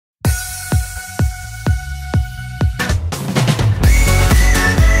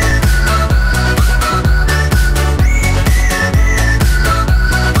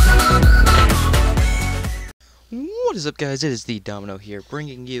Guys, it is the Domino here,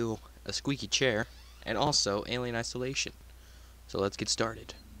 bringing you a squeaky chair, and also Alien Isolation. So let's get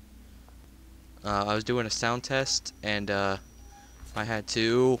started. I was doing a sound test, and I had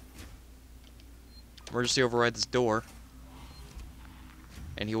to emergency override this door,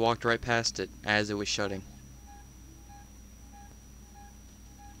 and he walked right past it as it was shutting.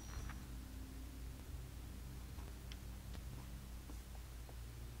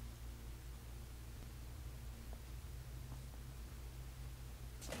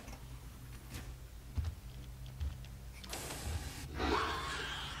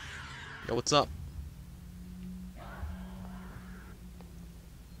 Yo, what's up?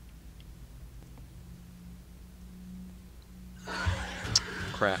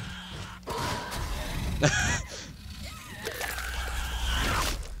 Crap.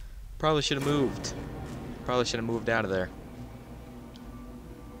 Probably should have moved. Probably should have moved out of there.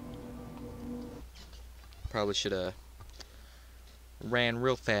 Probably should have ran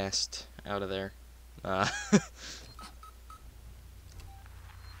real fast out of there.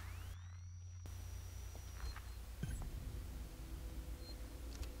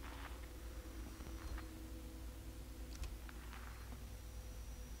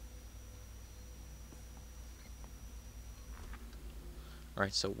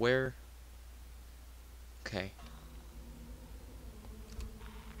 Alright, so where... Okay.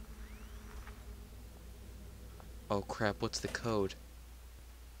 Oh crap, what's the code?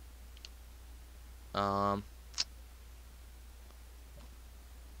 The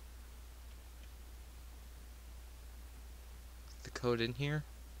code in here?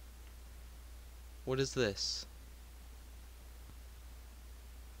 What is this?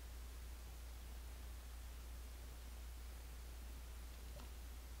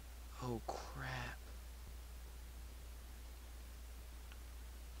 Oh crap.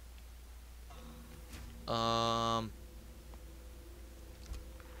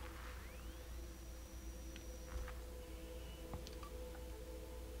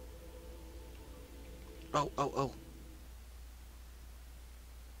 Oh.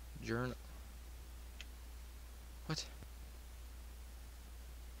 Journal. What? It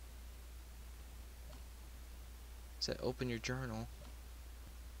said open your journal.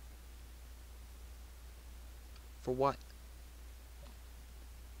 For what?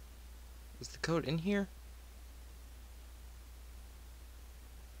 Is the code in here?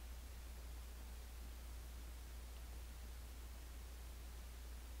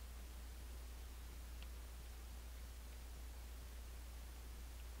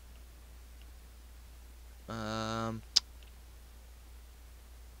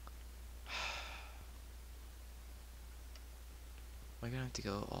 Am I gonna have to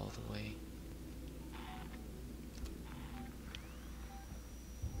go all the way?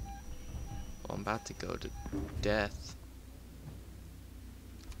 Well, I'm about to go to death.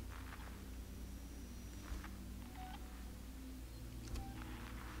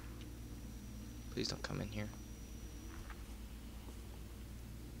 Please don't come in here.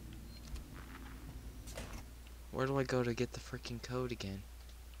 Where do I go to get the freaking code again?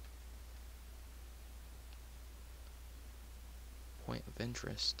 Point of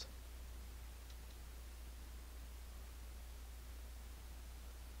interest.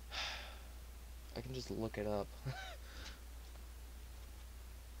 I can just look it up.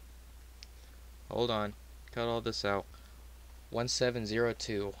 Hold on. Cut all this out.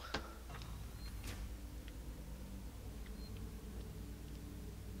 1702.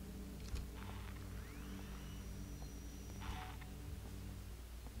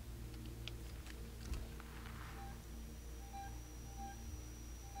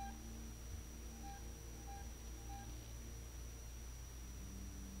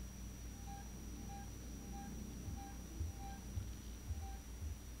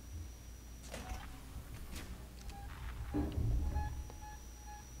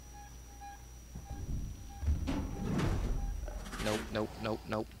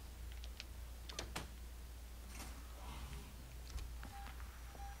 Nope.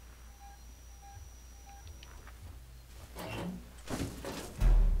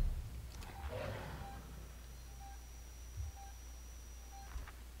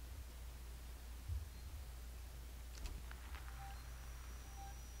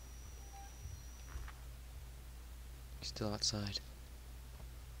 Still outside.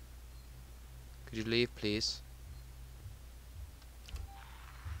 Could you leave, please?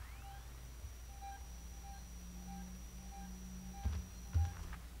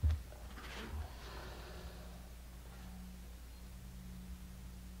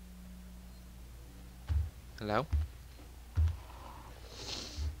 Hello?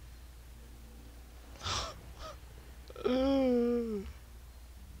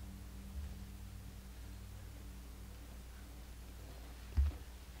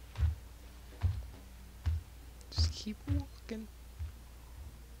 keep walking.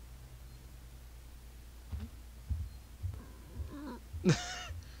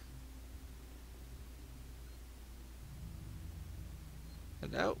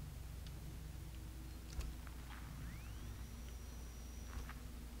 Hello?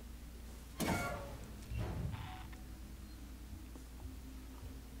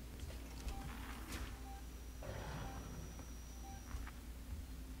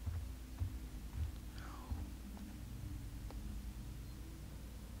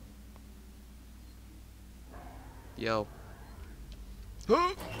 Yo.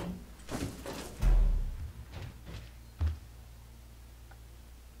 Huh?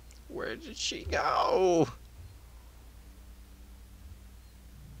 Where did she go?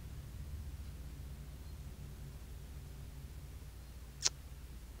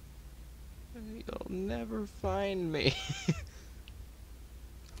 You'll never find me.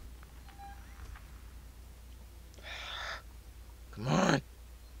 Come on.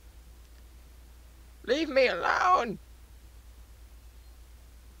 Leave me alone.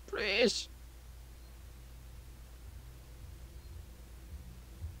 Please.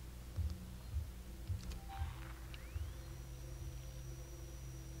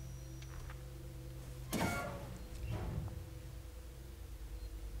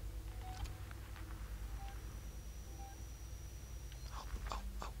 Oh,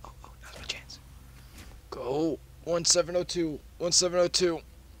 now's my chance. Go. 1702. 1702.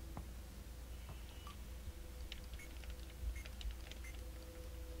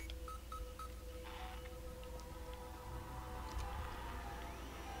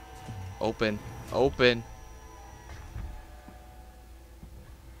 Open. Open.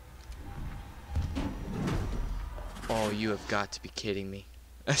 Oh, you have got to be kidding me.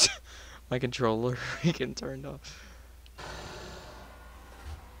 My controller freaking turned off.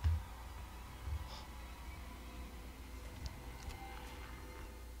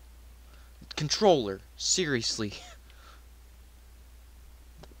 Controller, seriously.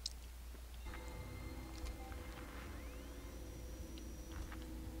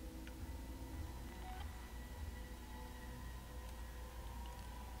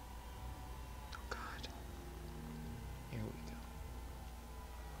 Oh God. Here we go.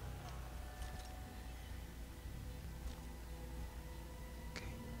 Okay.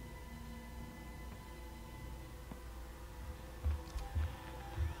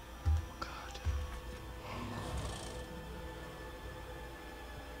 Oh God.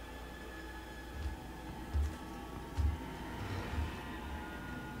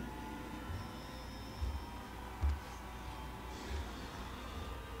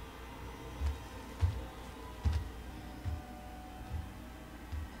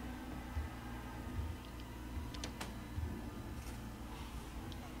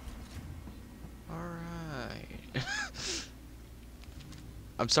 Alright.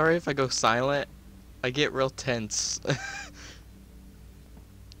 I'm sorry if I go silent. I get real tense. Okay.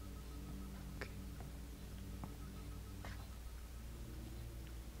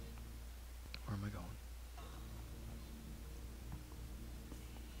 Where am I going?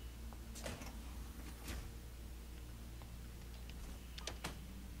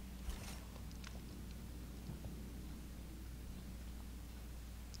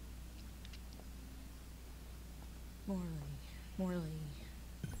 Morley.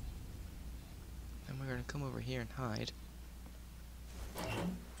 Then we're gonna come over here and hide.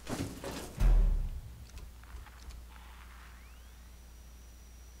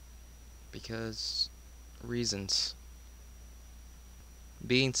 Because reasons.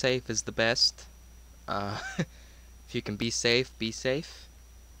 Being safe is the best. If you can be safe, be safe.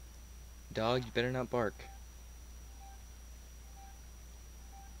 Dog, you better not bark.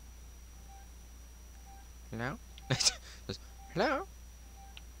 Hello? Hello?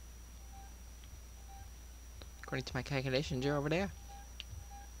 According to my calculations, you're over there.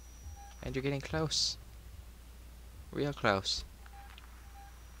 And you're getting close. Real close.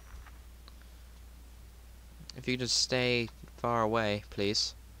 If you just stay far away,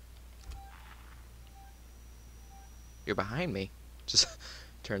 please. You're behind me. Just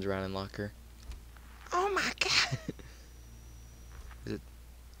turns around and lock her. Oh my God!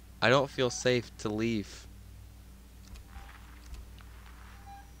 I don't feel safe to leave.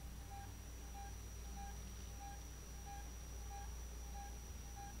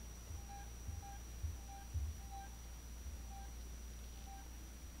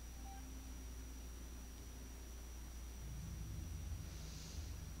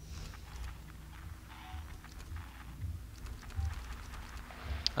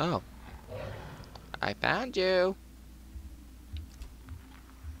 Oh. I found you.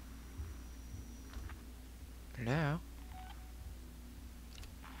 Hello?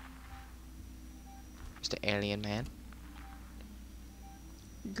 Mr. Alien Man.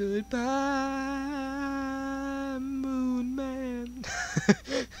 Goodbye, Moon Man.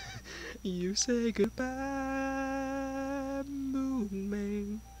 You say goodbye, Moon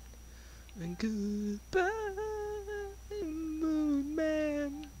Man. And goodbye, Moon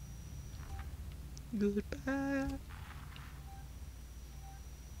Man. Goodbye.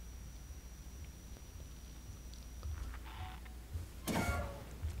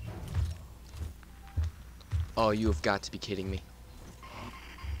 Oh, you have got to be kidding me.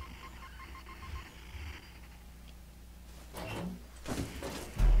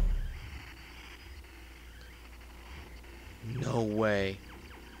 No way.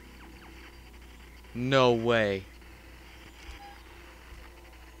 No way.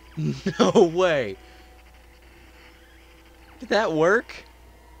 No way. Did that work?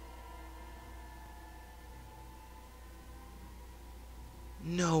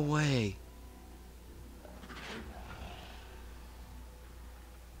 No way.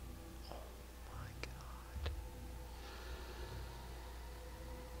 Oh my God.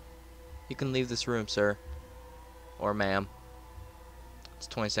 You can leave this room, sir. Or ma'am. It's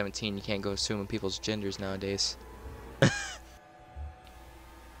 2017, you can't go assuming people's genders nowadays. I'm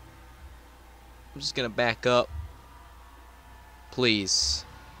just gonna back up. Please.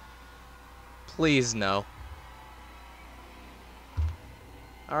 Please, no.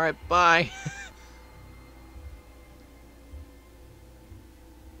 Alright, bye.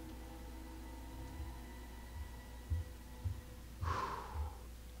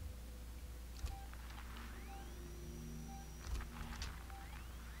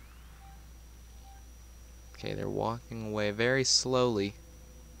 Okay, they're walking away very slowly.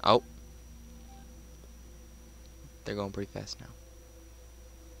 Oh. They're going pretty fast now.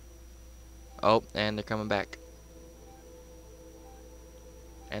 Oh, and they're coming back.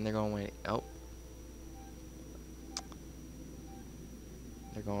 And they're going away. Oh.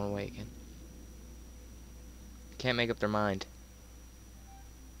 They're going away again. Can't make up their mind.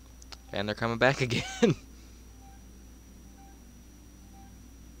 And they're coming back again.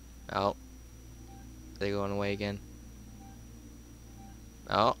 Oh. They're going away again.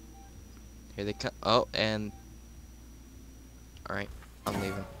 Oh. Here they come. Oh, and... Alright, I'm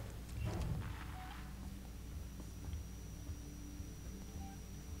leaving.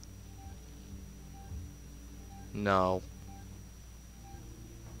 No.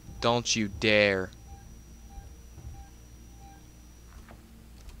 Don't you dare.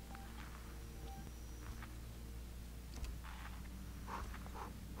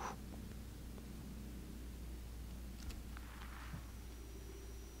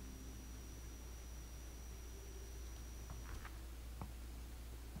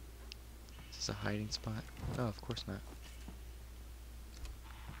 Is this a hiding spot? Oh, of course not.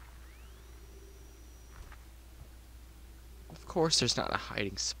 Of course there's not a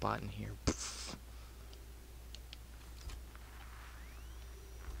hiding spot in here. Pfft.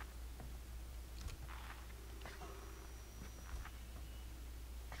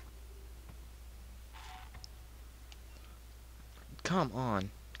 Come on,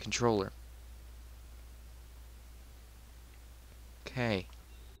 controller. Okay.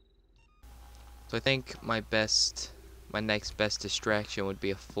 So I think my next best distraction would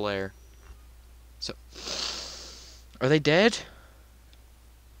be a flare. So, are they dead?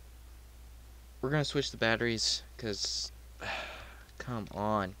 We're gonna switch the batteries, cause, come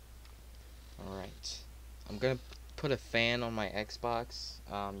on. Alright. I'm gonna put a fan on my Xbox.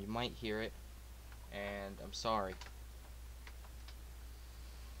 You might hear it, and I'm sorry.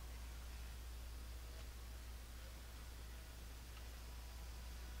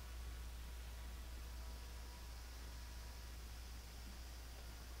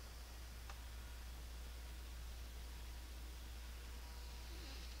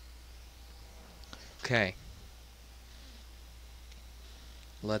 Okay.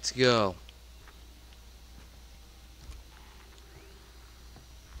 Let's go.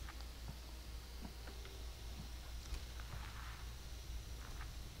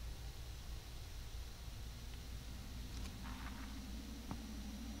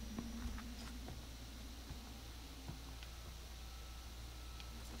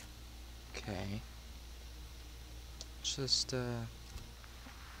 Okay. Just,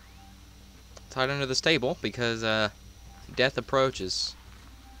 tied under this table because, death approaches.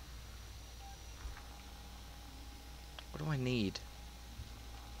 What do I need?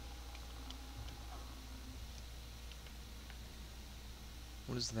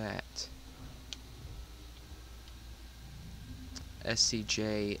 What is that?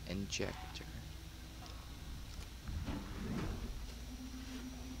 SCJ injector.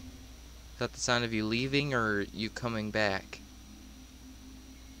 that the sound of you leaving or you coming back?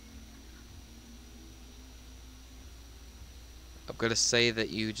 I'm gonna say that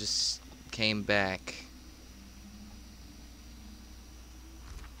you just came back.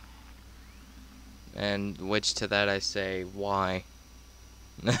 And which to that I say, why?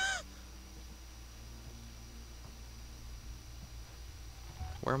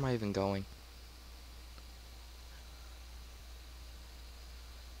 Where am I even going?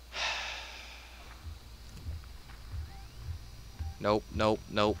 Nope, nope,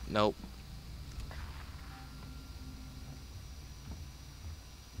 nope, nope.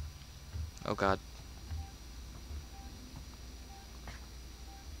 Oh god.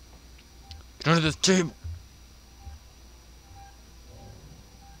 Get under this table!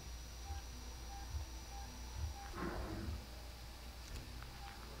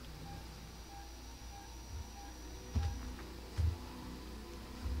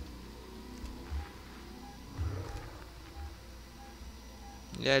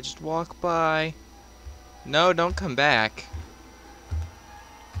 Yeah, just walk by. No, don't come back.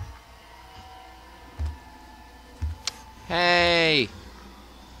 Hey!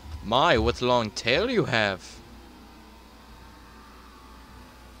 My, what a long tail you have.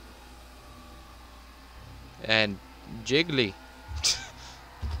 And jiggly.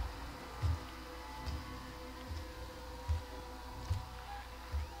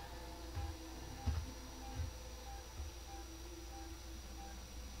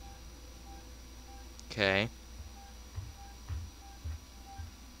 Okay.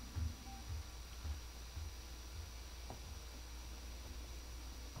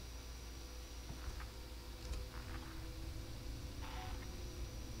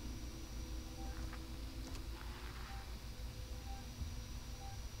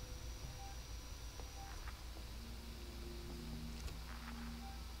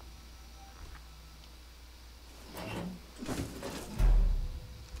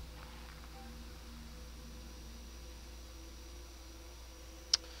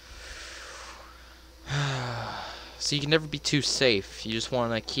 So you can never be too safe. You just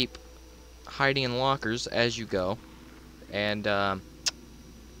want to keep hiding in lockers as you go. And, don't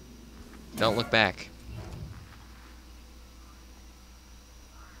look back.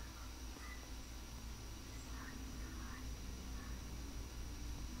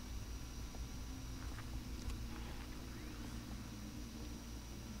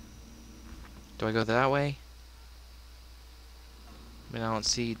 Do I go that way? I mean, I don't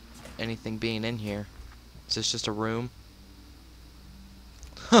see anything being in here. Is this just a room?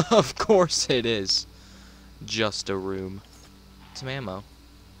 Of course it is. Just a room. Some ammo.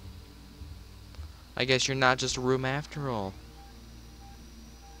 I guess you're not just a room after all.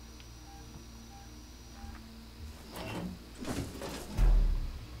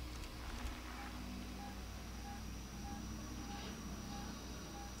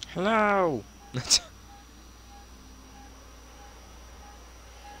 Hello!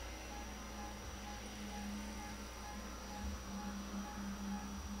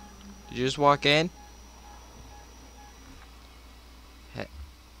 Did you just walk in?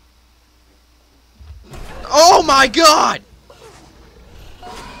 Oh my god!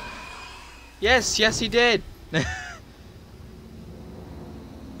 Yes, yes he did.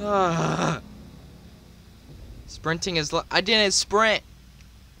 Sprinting is I didn't sprint.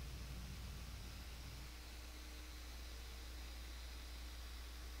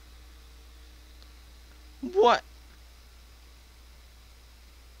 What?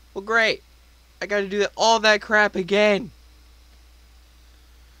 Well, great. I gotta do all that crap again.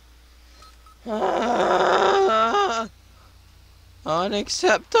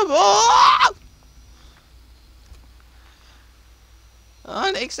 Unacceptable!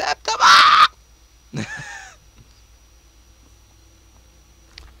 Unacceptable!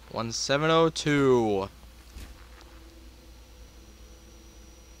 1702.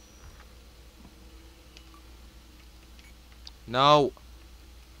 No.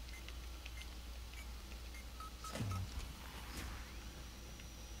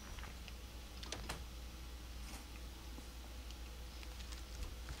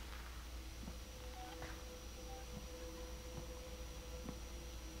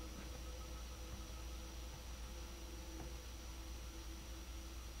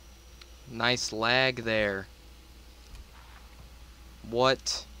 Nice lag there.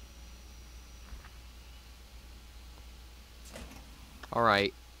 What?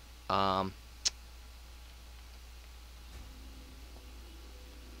 Alright.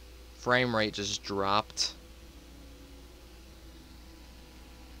 Frame rate just dropped.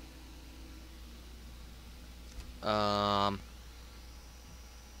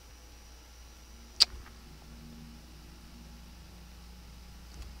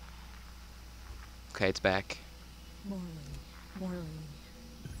 Okay, it's back. Morley. Morley.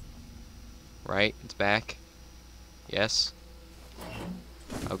 Right? It's back. Yes.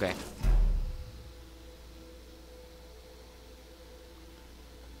 Okay.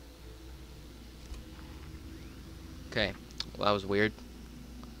 Okay. Well, that was weird.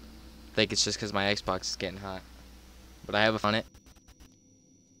 I think it's just because my Xbox is getting hot. But I have a fun it.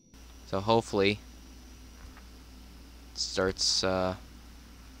 So hopefully it starts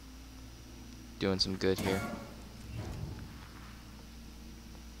doing some good here.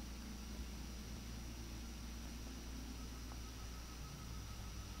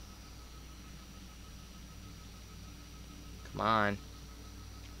 Come on.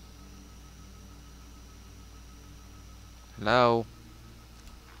 Hello.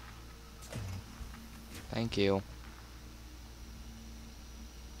 Thank you.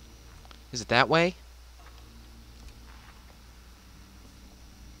 Is it that way?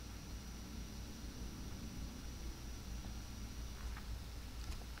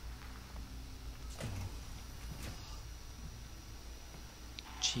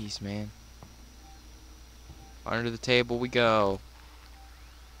 Jeez, man. Under the table we go.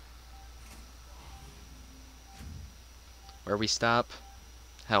 Where we stop?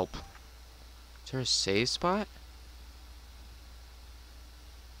 Help. Is there a save spot?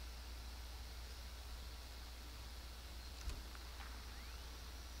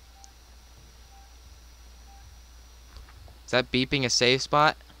 Is that beeping a save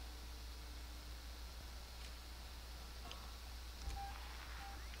spot?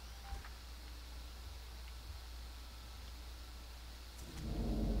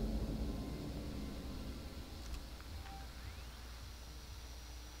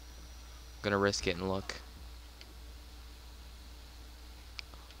 I'm gonna risk it and look.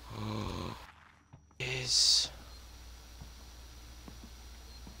 Is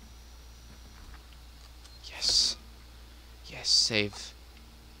yes. Yes, save.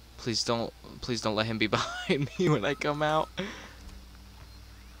 Please don't let him be behind me when I come out. Am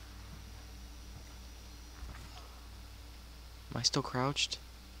I still crouched?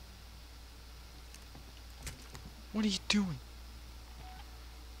 What are you doing?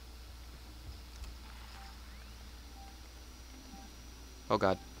 Oh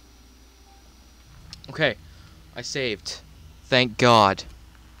god. Okay, I saved. Thank God.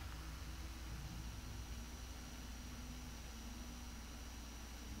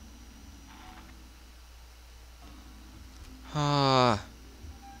 Ah.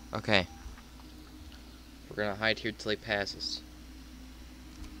 Okay. We're gonna hide here till he passes.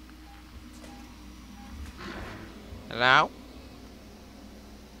 Hello?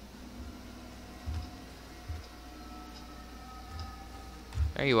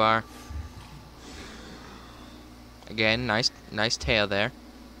 There you are. Again, nice tail there.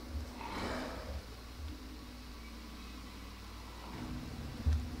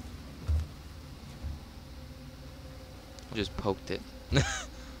 Just poked it.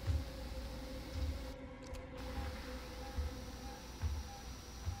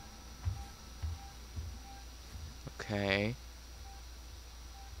 Okay.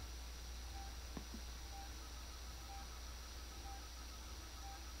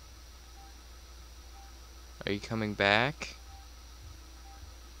 Are you coming back?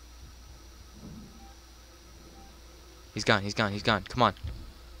 He's gone. Come on.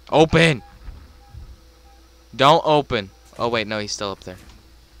 Open! Don't open. Oh, wait, no, he's still up there.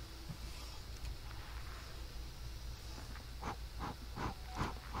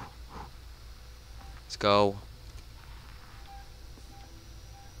 Let's go.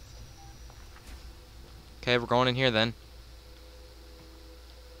 Okay, we're going in here then.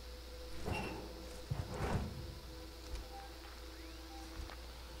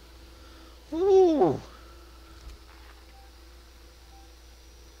 Ooh.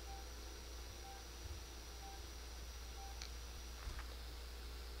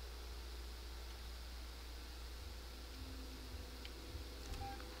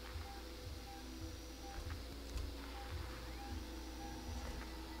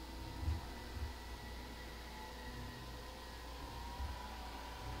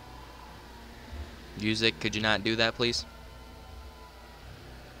 Music, could you not do that, please?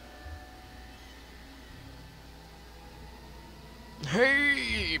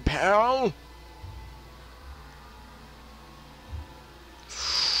 Hey, pal!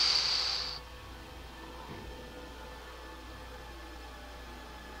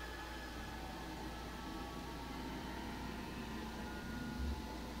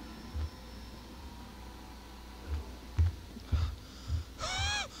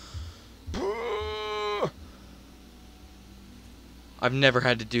 I've never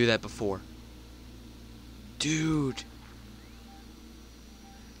had to do that before. Dude,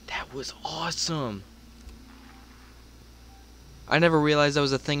 that was awesome. I never realized that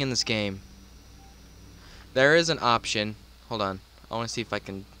was a thing in this game. There is an option. Hold on. I want to see if I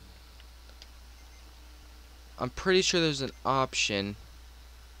can... I'm pretty sure there's an option.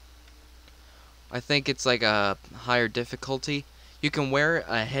 I think it's like a higher difficulty. You can wear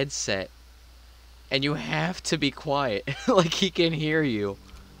a headset and you have to be quiet. Like he can hear you.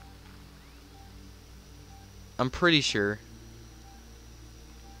 I'm pretty sure.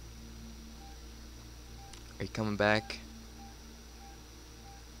 Are you coming back?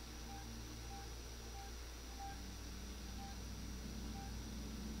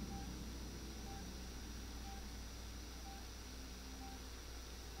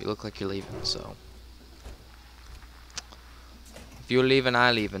 You look like you're leaving, so. If you're leaving,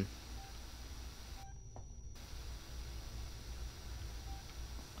 I'm leaving.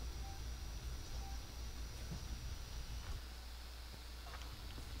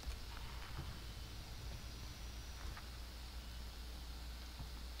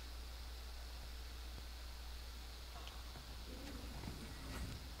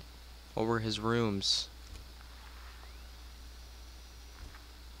 Over his rooms.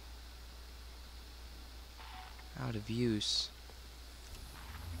 Out of use.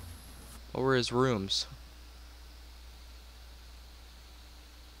 Over his rooms.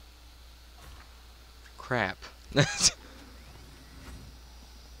 Crap.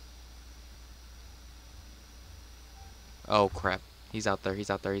 Oh crap. He's out there, he's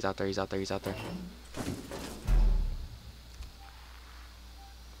out there, he's out there, he's out there, he's out there.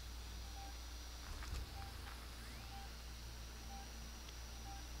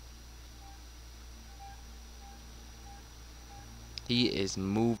 He is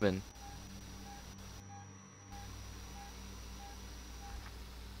moving.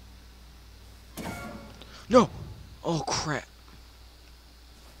 No! Oh crap.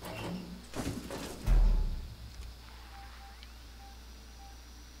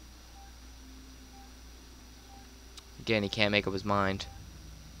 Again, he can't make up his mind.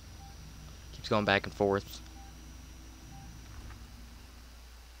 Keeps going back and forth.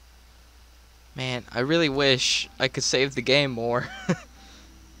 Man, I really wish I could save the game more.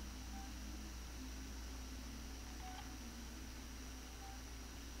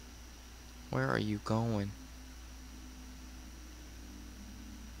 Where are you going?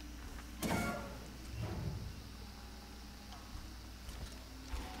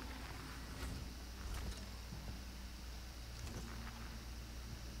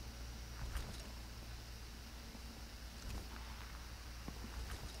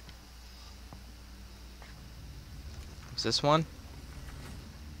 Is this one?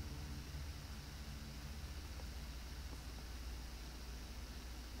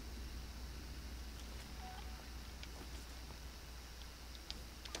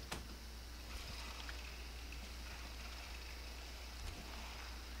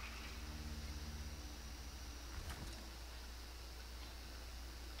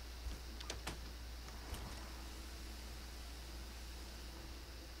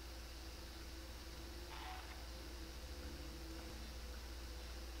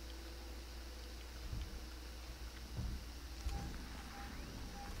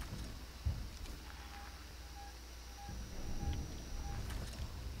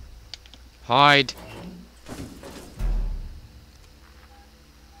 Hide.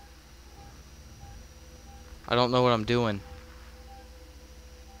 I don't know what I'm doing.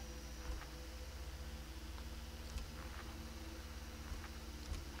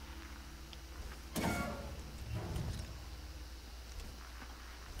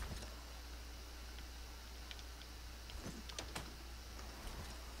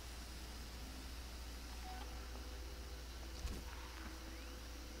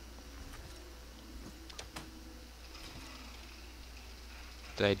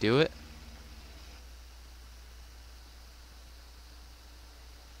 Did I do it?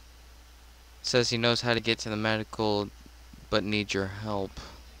 Says he knows how to get to the medical, but needs your help.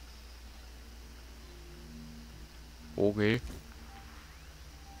 Okay.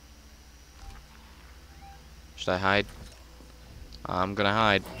 Should I hide? I'm gonna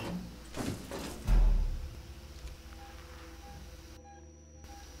hide.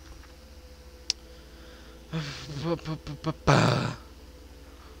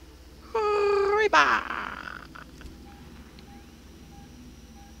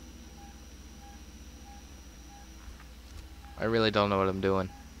 I really don't know what I'm doing.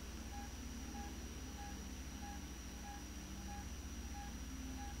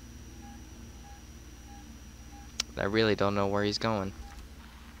 I really don't know where he's going.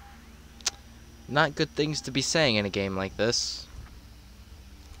 Not good things to be saying in a game like this.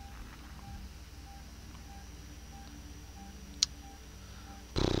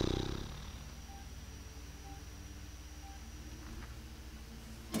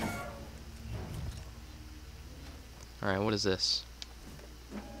 Alright, what is this?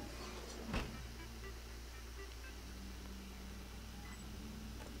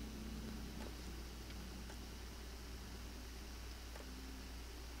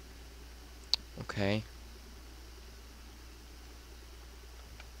 Okay.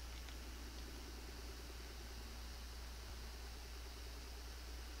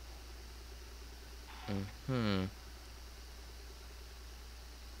 Mm-hmm.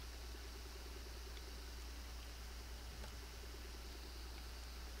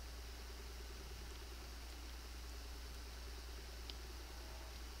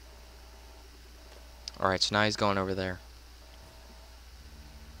 Alright, so now he's going over there.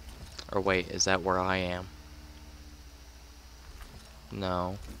 Or wait, is that where I am?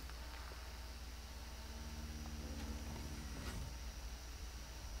 No.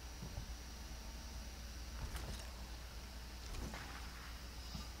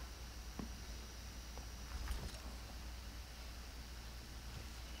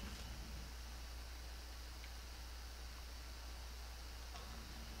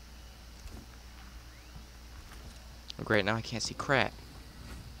 Oh, great, now I can't see crap.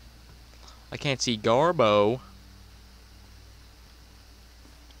 I can't see Garbo.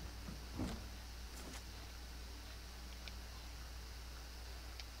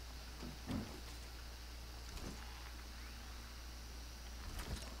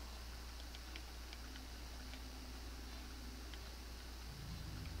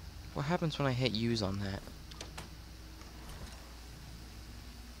 What happens when I hit use on that?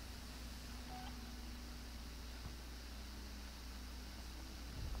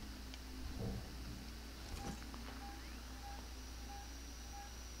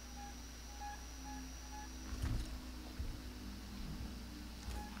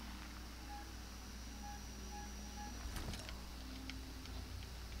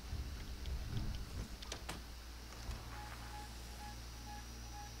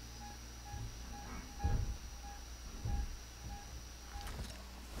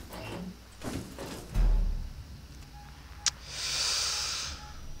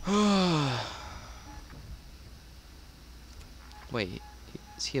 Wait,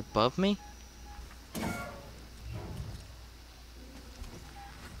 is he above me?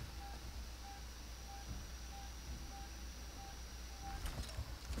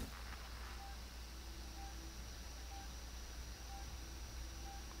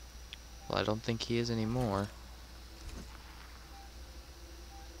 Well, I don't think he is anymore.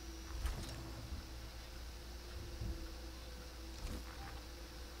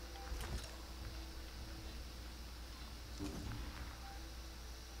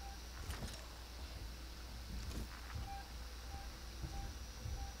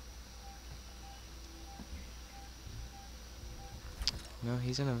 No,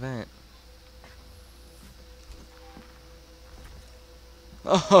 he's in a vent.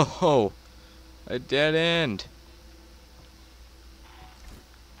 Oh, a dead end.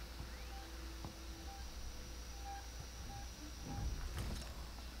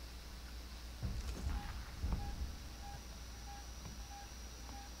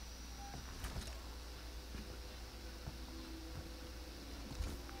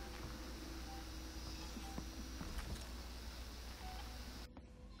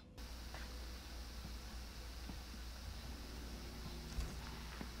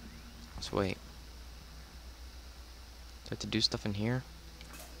 So wait. Do I have to do stuff in here?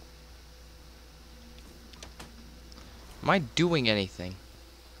 Am I doing anything?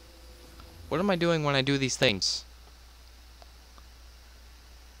 What am I doing when I do these things?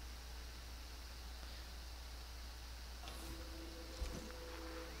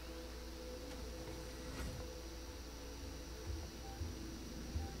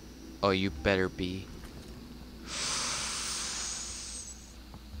 Oh, you better be.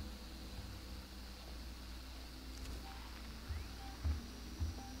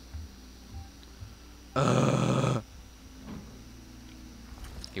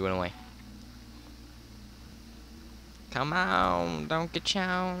 He went away. Come on, don't get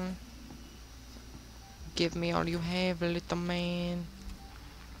down. Give me all you have, little man.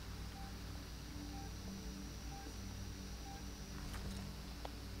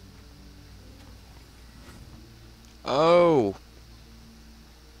 Oh!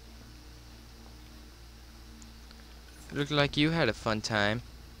 Looked like you had a fun time.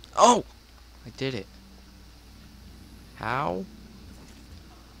 Oh! I did it. How?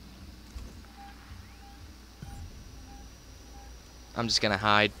 I'm just gonna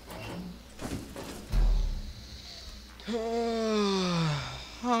hide.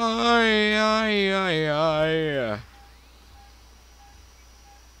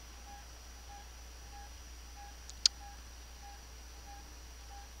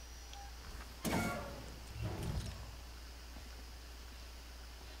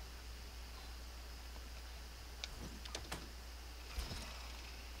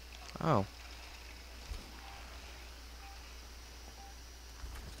 Oh.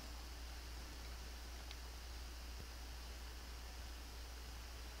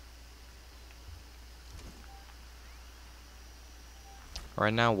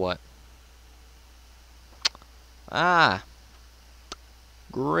 Alright, now what? Ah!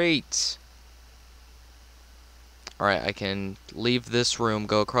 Great! Alright, I can leave this room,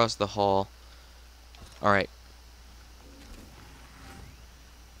 go across the hall. Alright.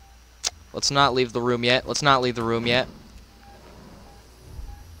 Let's not leave the room yet. Let's not leave the room yet.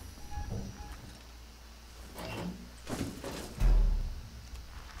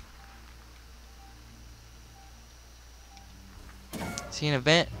 See an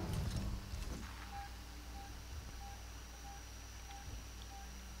event?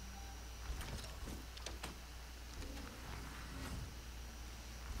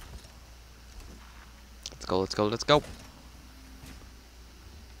 Let's go, let's go, let's go.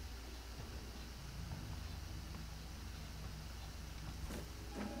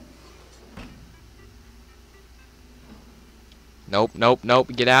 Nope, nope, nope.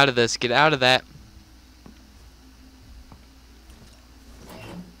 Get out of this. Get out of that.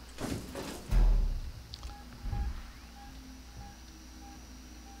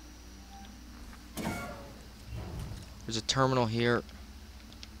 There's a terminal here.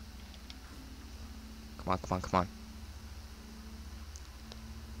 Come on, come on, come on.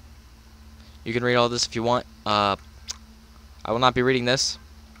 You can read all this if you want. I will not be reading this.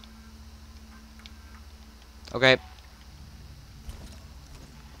 Okay.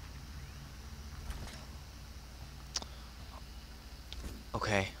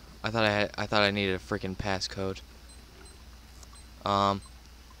 Okay. I thought I needed a freaking passcode.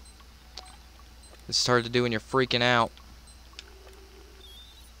 It's hard to do when you're freaking out.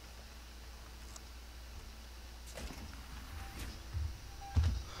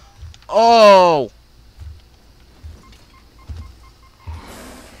 Oh!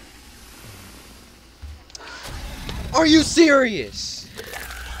 Are you serious?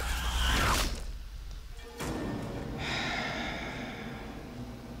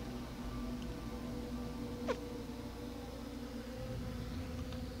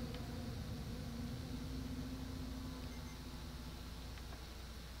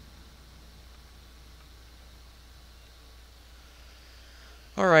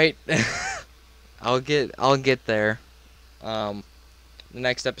 All right. I'll get there. The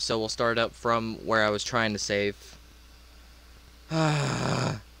next episode will start up from where I was trying to save.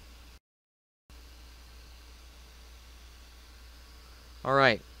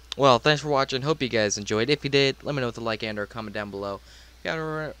 Alright. Well, thanks for watching. Hope you guys enjoyed. If you did, let me know with a like and or a comment down below.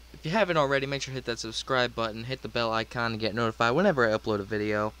 If you haven't already, make sure to hit that subscribe button, hit the bell icon, and get notified whenever I upload a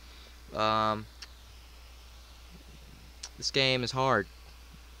video. This game is hard.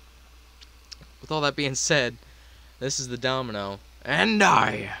 With all that being said, this is the Domino, and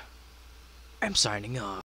I am signing off.